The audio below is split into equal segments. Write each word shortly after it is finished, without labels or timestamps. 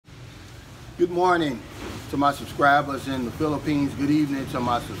Good morning to my subscribers in the Philippines. Good evening to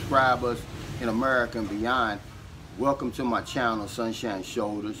my subscribers in America and beyond. Welcome to my channel, Sunshine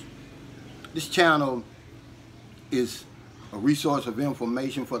Shoulders. This channel is a resource of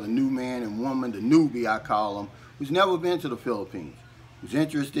information for the new man and woman, the newbie I call them, who's never been to the Philippines, who's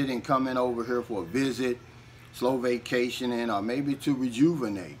interested in coming over here for a visit, slow vacationing, or maybe to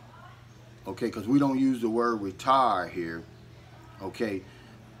rejuvenate. Okay, because we don't use the word retire here. Okay,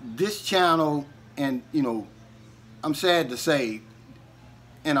 this channel, and I'm sad to say,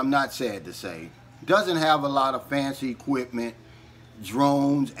 and I'm not sad to say, doesn't have a lot of fancy equipment,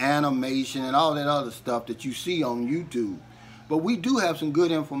 drones, animation, and all that other stuff that you see on YouTube. But we do have some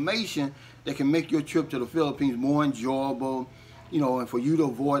good information that can make your trip to the Philippines more enjoyable, and for you to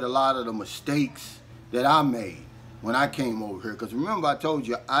avoid a lot of the mistakes that I made when I came over here. Because remember, I told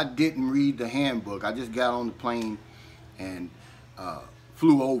you I didn't read the handbook. I just got on the plane and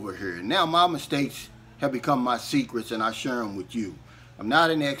flew over here. And now my mistakes have become my secrets, and I share them with you. I'm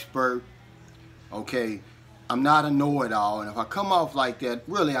not an expert, okay? I'm not a know-it-all, and if I come off like that,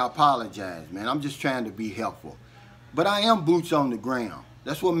 really, I apologize, man. I'm just trying to be helpful. But I am boots on the ground.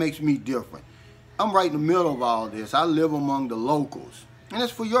 That's what makes me different. I'm right in the middle of all this. I live among the locals, and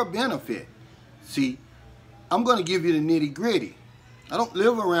it's for your benefit. See, I'm going to give you the nitty-gritty. I don't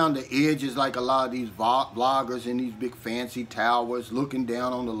live around the edges like a lot of these vloggers in these big fancy towers looking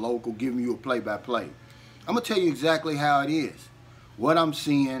down on the local, giving you a play-by-play. I'm going to tell you exactly how it is, what I'm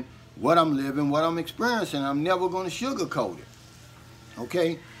seeing, what I'm living, what I'm experiencing. I'm never going to sugarcoat it.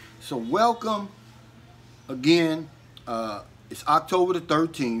 Okay? So welcome again. It's October the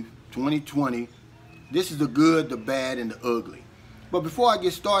 13th, 2020. This is the good, the bad, and the ugly. But before I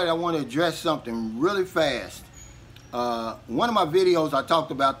get started, I want to address something really fast. One of my videos, I talked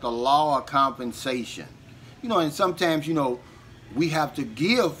about the law of compensation. And sometimes, we have to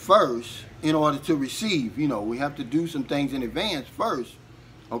give first in order to receive. We have to do some things in advance first.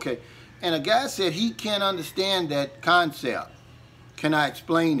 Okay. And a guy said he can't understand that concept. Can I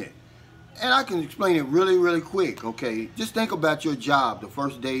explain it? And I can explain it really, really quick. Okay. Just think about your job the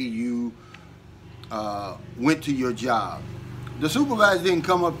first day you went to your job. The supervisor didn't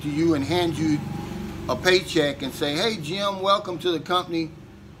come up to you and hand you a paycheck and say, "Hey Jim, welcome to the company.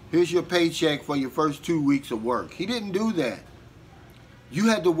 Here's your paycheck for your first 2 weeks of work." He didn't do that. You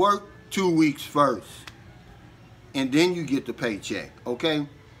had to work 2 weeks first, and then you get the paycheck, okay?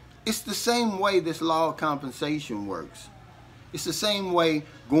 It's the same way this law of compensation works. It's the same way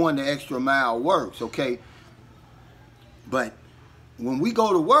going the extra mile works, okay? But when we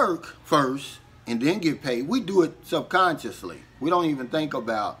go to work first and then get paid, we do it subconsciously. We don't even think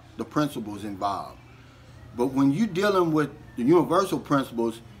about the principles involved. But when you're dealing with the universal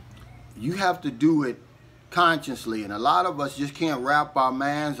principles, you have to do it consciously. And a lot of us just can't wrap our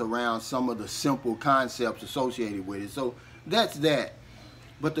minds around some of the simple concepts associated with it. So that's that.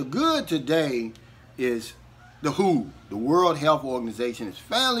 But the good today is the WHO, the World Health Organization, is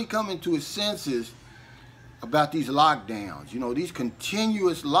finally coming to its senses about these lockdowns. These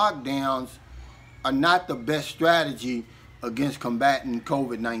continuous lockdowns are not the best strategy against combating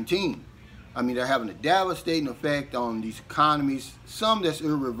COVID-19. I mean, they're having a devastating effect on these economies, some that's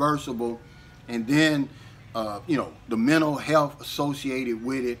irreversible, and then, the mental health associated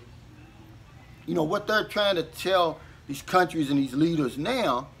with it. What they're trying to tell these countries and these leaders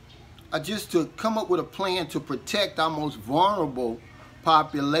now are just to come up with a plan to protect our most vulnerable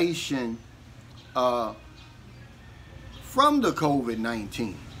population from the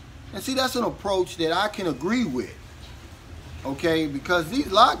COVID-19. And see, that's an approach that I can agree with. Okay, because these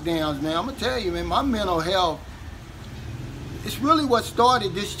lockdowns, man, I'm going to tell you, man, my mental health, it's really what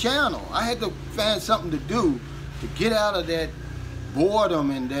started this channel. I had to find something to do to get out of that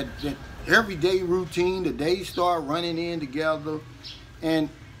boredom and that everyday routine. The days start running in together. And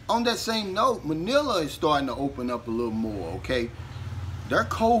on that same note, Manila is starting to open up a little more, okay? Their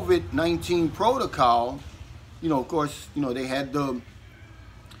COVID-19 protocol, of course, they had the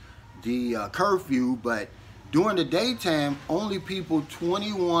curfew, but during the daytime, only people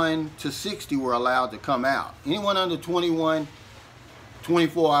 21 to 60 were allowed to come out. Anyone under 21,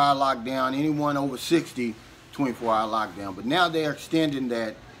 24-hour lockdown. Anyone over 60, 24-hour lockdown. But now they're extending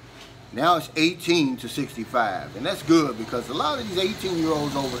that. Now it's 18 to 65. And that's good because a lot of these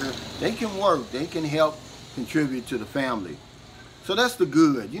 18-year-olds over here, they can work. They can help contribute to the family. So that's the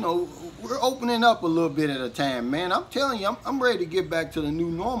good. We're opening up a little bit at a time, man. I'm telling you, I'm ready to get back to the new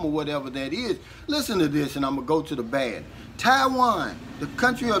normal, whatever that is. Listen to this, and I'm going to go to the bad. Taiwan, the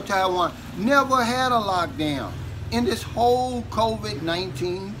country of Taiwan, never had a lockdown in this whole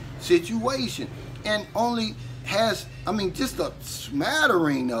COVID-19 situation. And only has, I mean, just a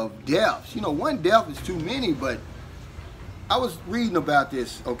smattering of deaths. You know, one death is too many, but I was reading about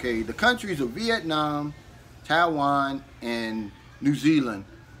this. Okay, the countries of Vietnam, Taiwan, and New Zealand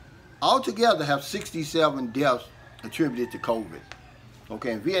altogether have 67 deaths attributed to COVID.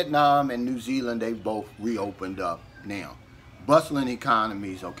 Okay, in Vietnam and New Zealand, they've both reopened up now. Bustling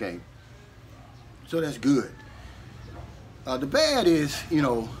economies, okay. So that's good. The bad is, you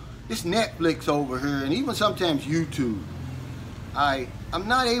know, this Netflix over here, and even sometimes YouTube, I'm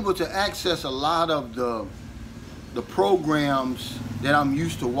not able to access a lot of the programs that I'm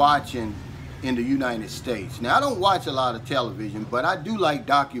used to watching in the United States. Now, I don't watch a lot of television, but I do like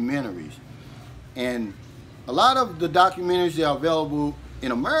documentaries. And a lot of the documentaries that are available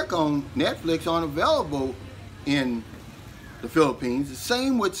in America on Netflix aren't available in the Philippines. The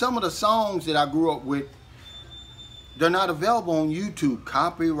same with some of the songs that I grew up with. They're not available on YouTube,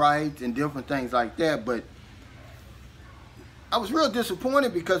 copyrights and different things like that. But I was real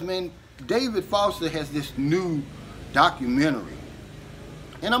disappointed because, man, David Foster has this new documentary.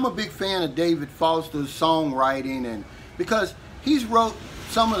 And I'm a big fan of David Foster's songwriting, and because he's wrote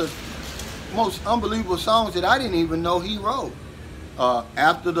some of the most unbelievable songs that I didn't even know he wrote.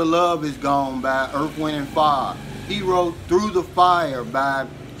 After the Love Is Gone by Earth, Wind and Fire. He wrote Through the Fire by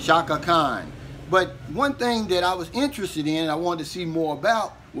Chaka Khan. But one thing that I was interested in, I wanted to see more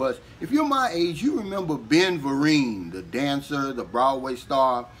about, was if you're my age, you remember Ben Vereen, the dancer, the Broadway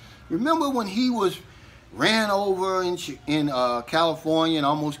star. Remember when he was ran over in California and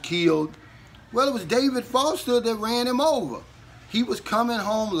almost killed? Well, it was David Foster that ran him over. He was coming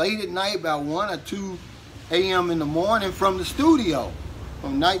home late at night, about 1 or 2 a.m. in the morning from the studio,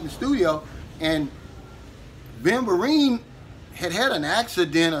 from night in the studio, and Ben Vereen had an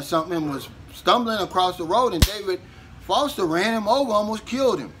accident or something and was stumbling across the road, and David Foster ran him over, almost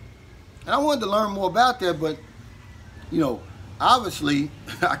killed him. And I wanted to learn more about that, but, you know, obviously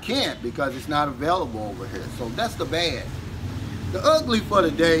I can't because it's not available over here. So that's the bad. The ugly for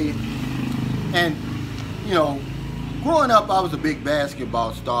the day, and, you know, growing up I was a big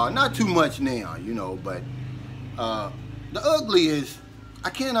basketball star. Not too much now, you know, but the ugly is I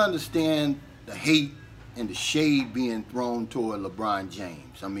can't understand the hate and the shade being thrown toward LeBron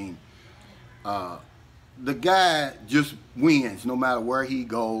James. I mean, the guy just wins no matter where he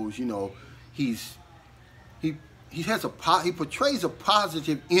goes. You know, he portrays a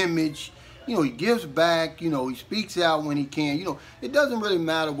positive image. You know, he gives back. You know, he speaks out when he can. You know, it doesn't really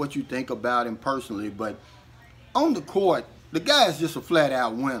matter what you think about him personally, but on the court, the guy is just a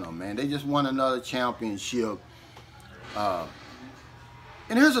flat-out winner, man. They just won another championship.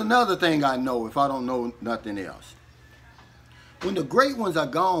 And here's another thing I know, if I don't know nothing else. When the great ones are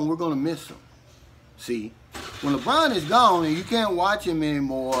gone, we're going to miss them. See, when LeBron is gone and you can't watch him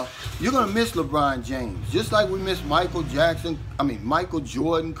anymore, you're going to miss LeBron James. Just like we miss Michael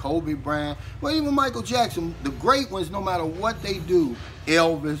Jordan, Kobe Bryant, well, even Michael Jackson. The great ones, no matter what they do,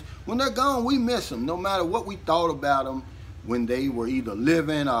 Elvis, when they're gone, we miss them. No matter what we thought about them when they were either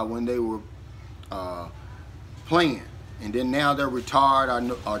living or when they were playing. And then now they're retired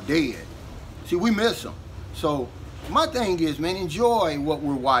or dead. See, we miss them. So my thing is, man, enjoy what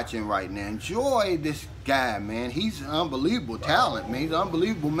we're watching right now. Enjoy this guy, man. He's an unbelievable talent, man. He's an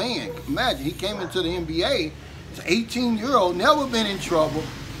unbelievable man. Imagine, he came into the NBA, he's an 18-year-old, never been in trouble.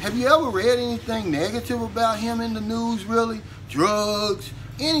 Have you ever read anything negative about him in the news, really? Drugs,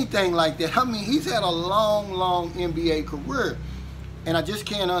 anything like that. I mean, he's had a long, long NBA career. And I just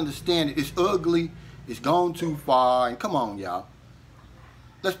can't understand it. It's ugly. It's gone too far. And come on, y'all.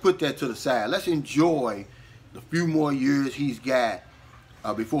 Let's put that to the side. Let's enjoy the few more years he's got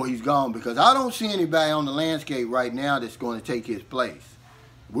before he's gone, because I don't see anybody on the landscape right now that's going to take his place.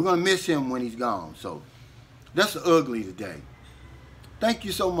 We're going to miss him when he's gone. So that's the ugly today. Thank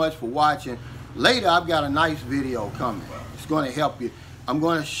you so much for watching. Later, I've got a nice video coming. It's going to help you. I'm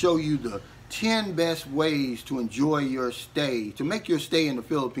going to show you the 10 best ways to enjoy your stay, to make your stay in the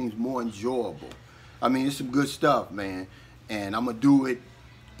Philippines more enjoyable. I mean, it's some good stuff, man. And I'm going to do it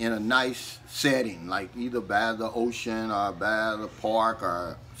in a nice setting, like either by the ocean or by the park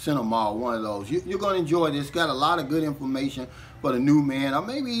or cinema, one of those. You're going to enjoy this. Got a lot of good information for the new man, or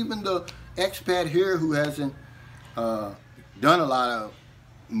maybe even the expat here who hasn't done a lot of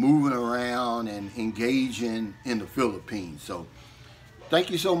moving around and engaging in the Philippines. So thank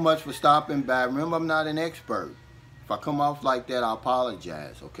you so much for stopping by. Remember, I'm not an expert. If I come off like that, I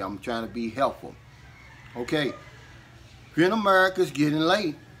apologize. Okay, I'm trying to be helpful. Okay, if you're in America, it's getting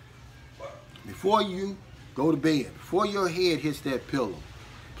late. Before you go to bed, before your head hits that pillow,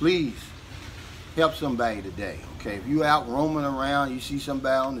 please help somebody today, okay? If you out roaming around, you see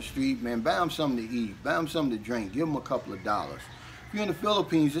somebody on the street, man, buy them something to eat, buy them something to drink, give them a couple of dollars. If you're in the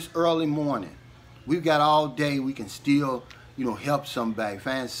Philippines, it's early morning. We've got all day, we can still, you know, help somebody,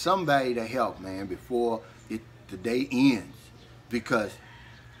 find somebody to help, man, before the day ends. Because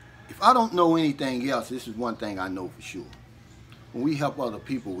if I don't know anything else, this is one thing I know for sure. When we help other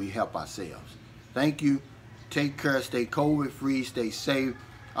people, we help ourselves. Thank you. Take care. Stay COVID free. Stay safe.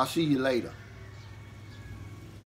 I'll see you later.